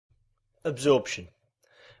Absorption.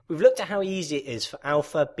 We've looked at how easy it is for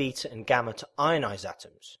alpha, beta and gamma to ionize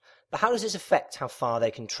atoms, but how does this affect how far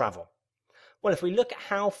they can travel? Well, if we look at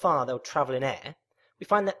how far they'll travel in air, we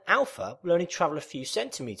find that alpha will only travel a few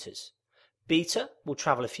centimeters, beta will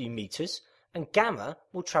travel a few meters, and gamma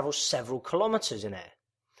will travel several kilometers in air.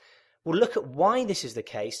 We'll look at why this is the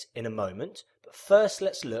case in a moment, but first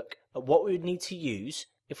let's look at what we would need to use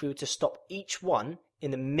if we were to stop each one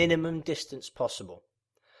in the minimum distance possible.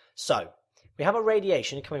 So, we have a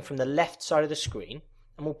radiation coming from the left side of the screen,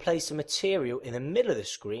 and we'll place a material in the middle of the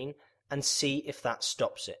screen and see if that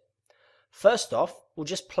stops it. First off, we'll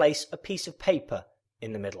just place a piece of paper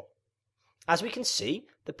in the middle. As we can see,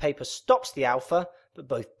 the paper stops the alpha, but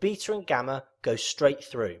both beta and gamma go straight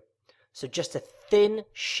through. So just a thin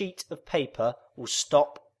sheet of paper will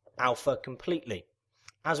stop alpha completely,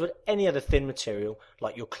 as would any other thin material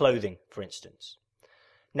like your clothing, for instance.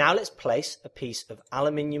 Now let's place a piece of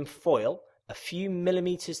aluminium foil a few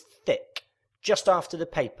millimeters thick just after the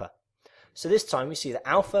paper. So this time we see the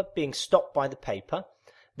alpha being stopped by the paper,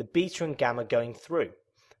 the beta and gamma going through.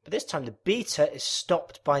 But this time the beta is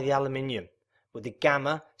stopped by the aluminium, with the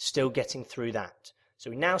gamma still getting through that. So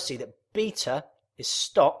we now see that beta is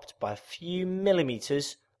stopped by a few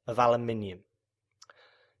millimeters of aluminium.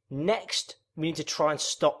 Next, we need to try and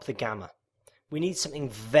stop the gamma. We need something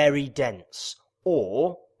very dense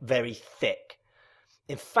or very thick.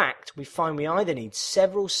 In fact, we find we either need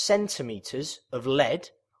several centimeters of lead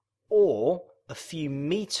or a few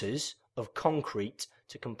meters of concrete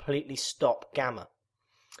to completely stop gamma.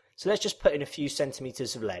 So let's just put in a few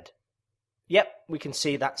centimeters of lead. Yep, we can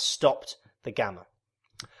see that stopped the gamma.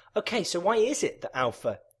 Okay, so why is it that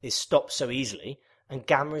alpha is stopped so easily and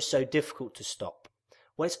gamma is so difficult to stop?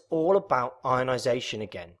 Well, it's all about ionization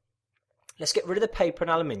again. Let's get rid of the paper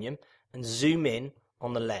and aluminium and zoom in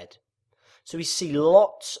on the lead. So we see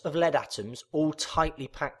lots of lead atoms all tightly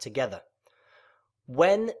packed together.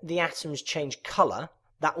 When the atoms change colour,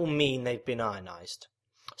 that will mean they've been ionized.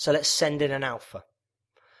 So let's send in an alpha.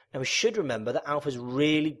 Now we should remember that alpha is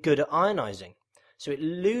really good at ionizing. So it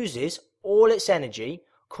loses all its energy,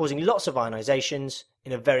 causing lots of ionizations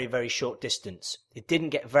in a very, very short distance. It didn't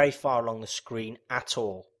get very far along the screen at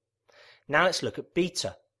all. Now let's look at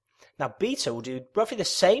beta. Now beta will do roughly the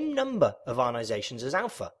same number of ionizations as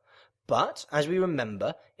alpha, but as we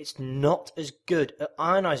remember, it's not as good at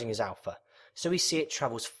ionizing as alpha. So we see it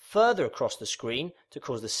travels further across the screen to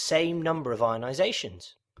cause the same number of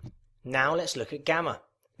ionizations. Now let's look at gamma.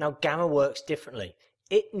 Now gamma works differently.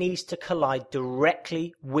 It needs to collide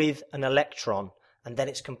directly with an electron and then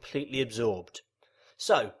it's completely absorbed.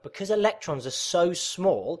 So, because electrons are so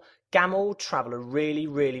small, gamma will travel a really,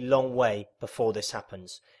 really long way before this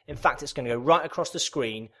happens. In fact, it's going to go right across the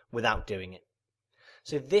screen without doing it.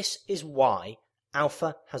 So this is why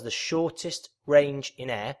alpha has the shortest range in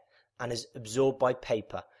air and is absorbed by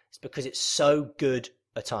paper. It's because it's so good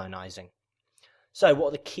at ionizing. So what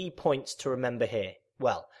are the key points to remember here?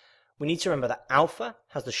 Well, we need to remember that alpha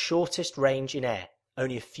has the shortest range in air,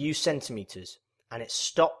 only a few centimeters, and it's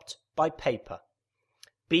stopped by paper.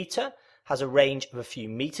 Beta has a range of a few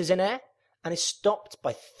meters in air and is stopped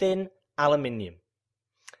by thin aluminium.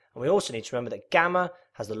 And we also need to remember that gamma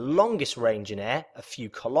has the longest range in air, a few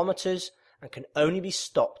kilometers, and can only be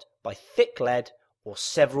stopped by thick lead or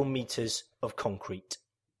several meters of concrete.